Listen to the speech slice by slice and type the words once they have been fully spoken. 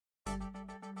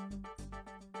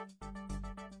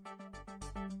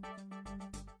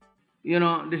You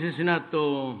know, this is not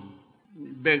to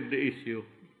beg the issue,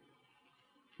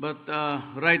 but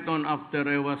right on after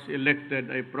I was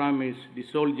elected, I promised the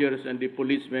soldiers and the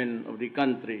policemen of the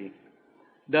country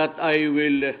that I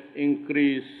will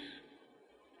increase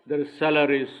their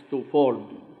salaries twofold.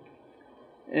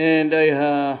 And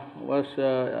I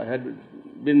had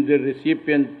been the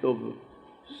recipient of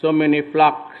so many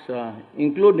flaks,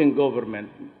 including government.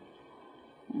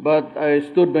 But I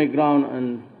stood my ground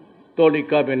and told the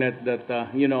cabinet that,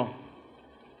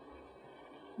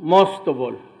 most of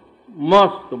all,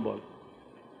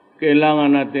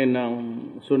 kailangan natin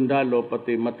ng sundalo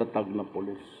pati matatag na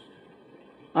pulis.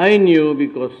 I knew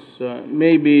because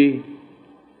maybe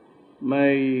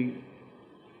my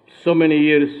so many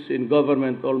years in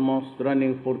government, almost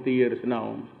running 40 years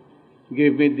now,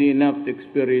 gave me the enough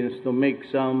experience to make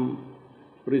some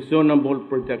reasonable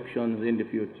projections in the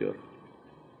future.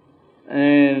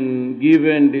 And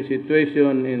given the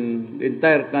situation in the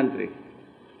entire country,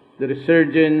 the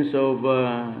resurgence of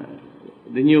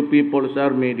the new People's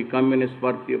Army, the Communist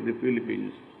Party of the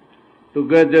Philippines,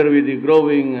 together with the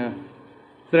growing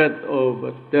threat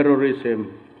of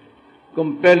terrorism,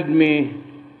 compelled me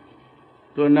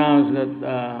to announce that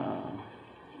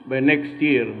by next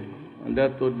year, and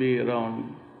that would be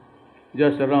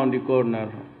just around the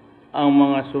corner, ang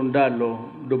mga sundalo,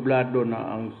 dublado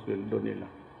na ang sweldo nila.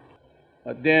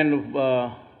 At the end of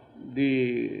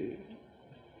the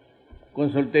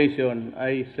consultation,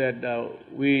 I said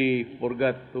we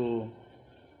forgot to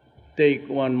take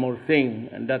one more thing,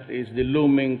 and that is the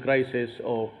looming crisis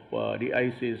of the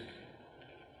ISIS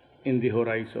in the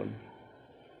horizon.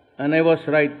 And I was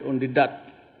right on the dot.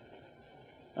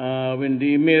 When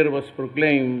the Emir was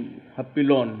proclaimed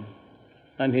Hapilon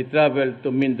and he traveled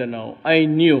to Mindanao, I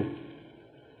knew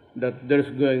that there's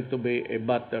going to be a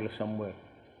battle somewhere.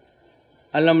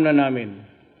 Alam na namin.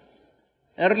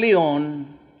 Early on,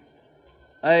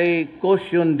 I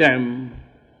cautioned them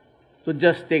to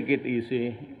just take it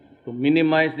easy, to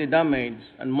minimize the damage,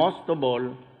 and most of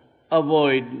all,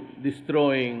 avoid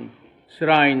destroying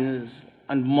shrines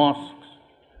and mosques,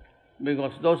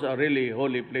 because those are really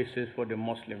holy places for the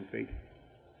Muslim faith.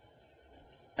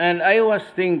 And I was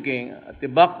thinking, at the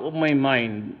back of my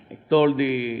mind, I told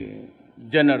the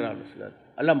generals that,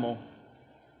 alam mo,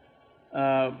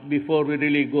 before we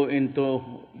really go into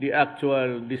the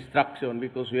actual destruction,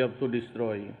 because we have to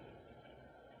destroy,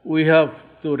 we have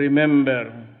to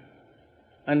remember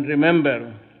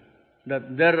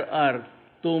that there are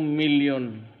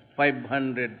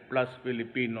 2,500,000 plus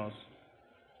Filipinos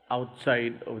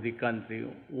outside of the country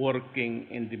working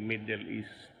in the Middle East.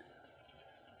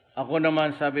 Ako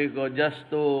naman sabi ko, just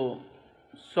to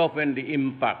soften the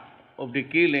impact of the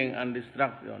killing and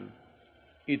destruction,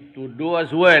 it would do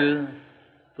as well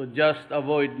to just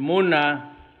avoid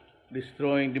muna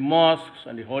destroying the mosques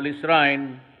and the holy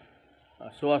shrine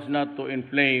so as not to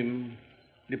inflame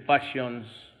the passions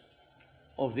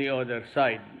of the other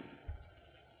side.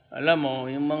 Alam mo,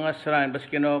 yung mga shrine,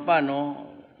 baski na paano,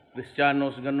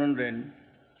 Kristiyanos ganun rin,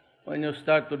 when you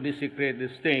start to desecrate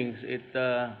these things, it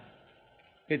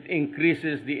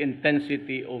increases the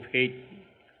intensity of hate.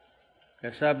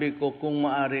 Kaya sabi ko, kung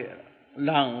maari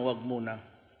lang, wag muna.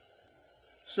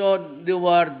 So the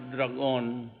war dragged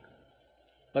on,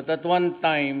 but at one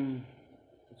time,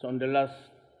 so on the last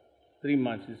 3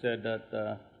 months, he said that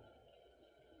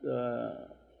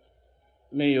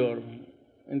Mayor,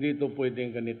 hindi ito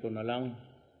pwedeng ganito na lang.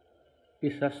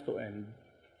 This has to end.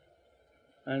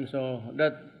 And so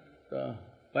that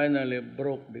finally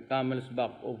broke the camel's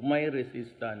back of my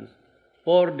resistance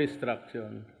for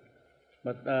destruction.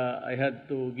 But I had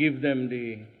to give them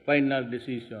the final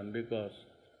decision because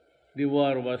the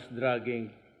war was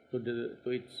dragging to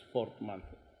its 4th month.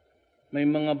 May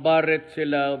mga barret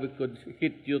sila, we could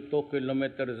hit you 2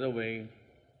 kilometers away.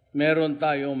 Meron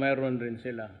tayo, meron rin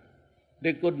sila.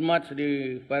 They could match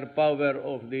the firepower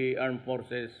of the armed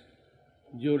forces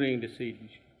during the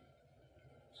siege.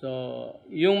 So,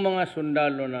 yung mga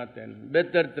sundalo natin,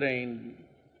 better trained,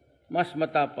 mas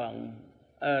matapang,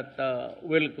 at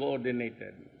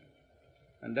well-coordinated.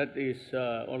 And that is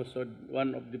also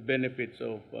one of the benefits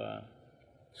of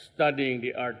studying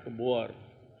the art of war.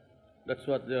 That's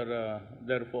what they're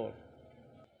there for.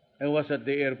 I was at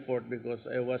the airport because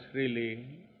I was really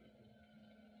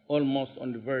almost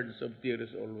on the verge of tears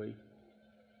always.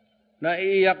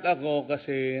 Naiiyak ako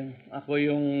kasi ako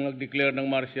yung nag-declare ng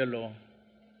martial law.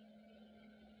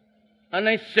 And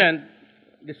I sent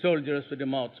the soldiers to the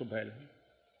mouths of hell,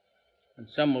 and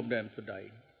some of them to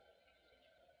die.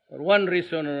 For one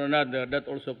reason or another, that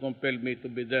also compelled me to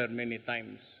be there many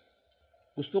times.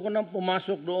 Gusto ko nang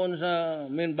pumasok doon sa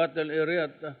main battle area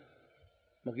at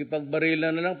makipagbarila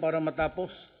na lang para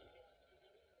matapos.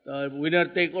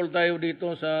 Winner take all tayo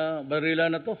dito sa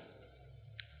barila na to.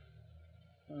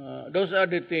 Those are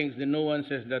the things, the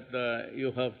nuances that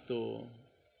you have to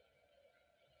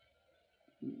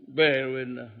bear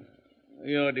when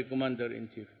you are the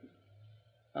commander-in-chief.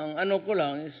 Ang ano ko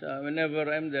lang is, whenever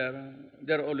I'm there,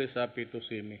 they're always happy to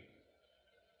see me.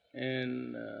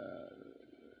 And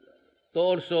to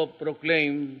also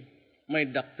proclaim my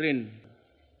doctrine.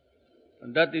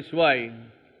 And that is why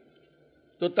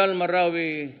Total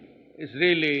Marawi is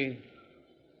really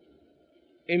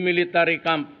a military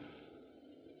camp.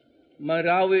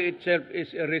 Marawi itself is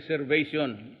a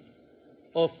reservation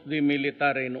of the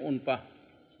military noon pa.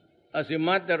 As a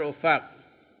matter of fact,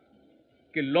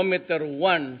 Kilometer 1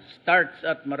 starts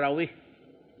at Marawi.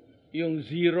 Yung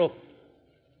 0.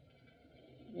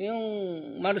 Yung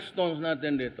milestones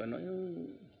natin dito, no? Yung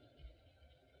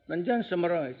nandyan sa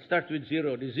Marawi, it starts with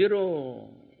 0. The 0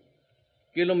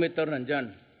 kilometer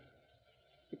nandyan.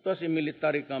 It was a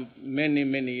military camp many,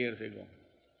 many years ago.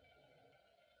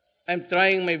 I'm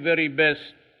trying my very best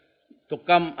to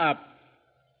come up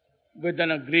with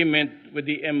an agreement with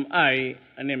the MI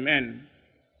and MN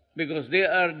because they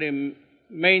are the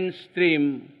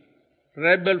mainstream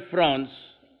rebel fronts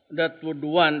that would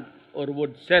want or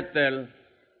would settle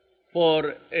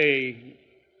for a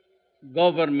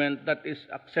government that is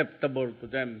acceptable to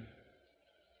them.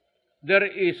 There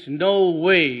is no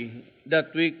way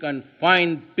that we can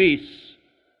find peace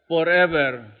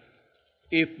forever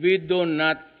if we do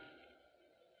not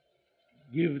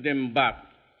give them back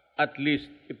at least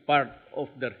a part of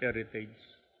their heritage.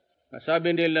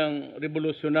 Sabi nilang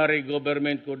revolutionary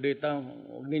government ko dito,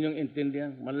 huwag ninyong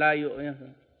intindihan, malayo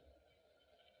yan.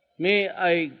 May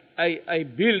I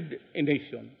build a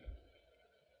nation.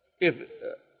 If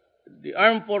the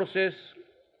armed forces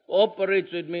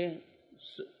cooperates with me,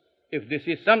 if this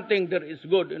is something that is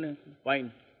good,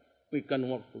 fine, we can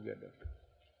work together.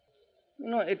 You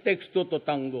know, it takes two to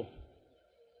tango.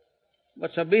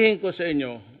 But sabihin ko sa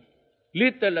inyo,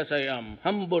 little as I am,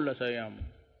 humble as I am,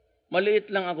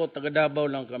 maliit lang ako, taga Davao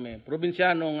lang kami.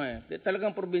 Probinsyano nga eh.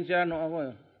 Talagang probinsyano ako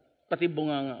eh. Pati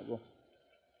bunganga ako.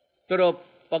 Pero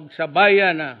pag sa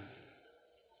bayan na,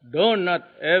 do not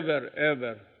ever,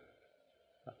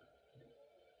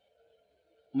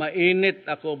 mainit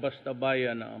ako basta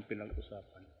bayan na ang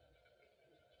pinag-usapan.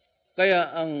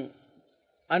 Kaya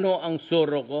ano ang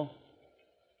suro ko?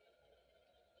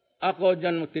 Ako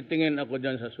dyan, magtitingin ako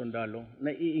dyan sa sundalo,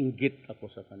 naiinggit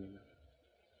ako sa kanila.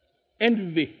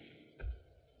 Envy.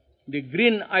 The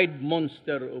green-eyed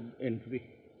monster of envy.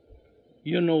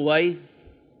 You know why?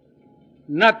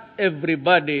 Not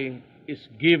everybody is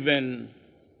given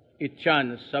a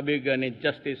chance, sabi ni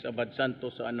Justice Abad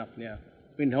Santos sa anak niya,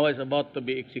 when he was about to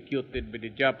be executed by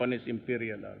the Japanese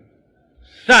Imperial Army.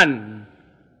 Son,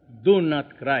 do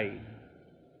not cry.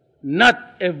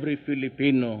 Not every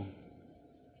Filipino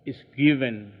is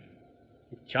given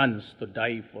a chance to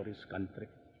die for his country.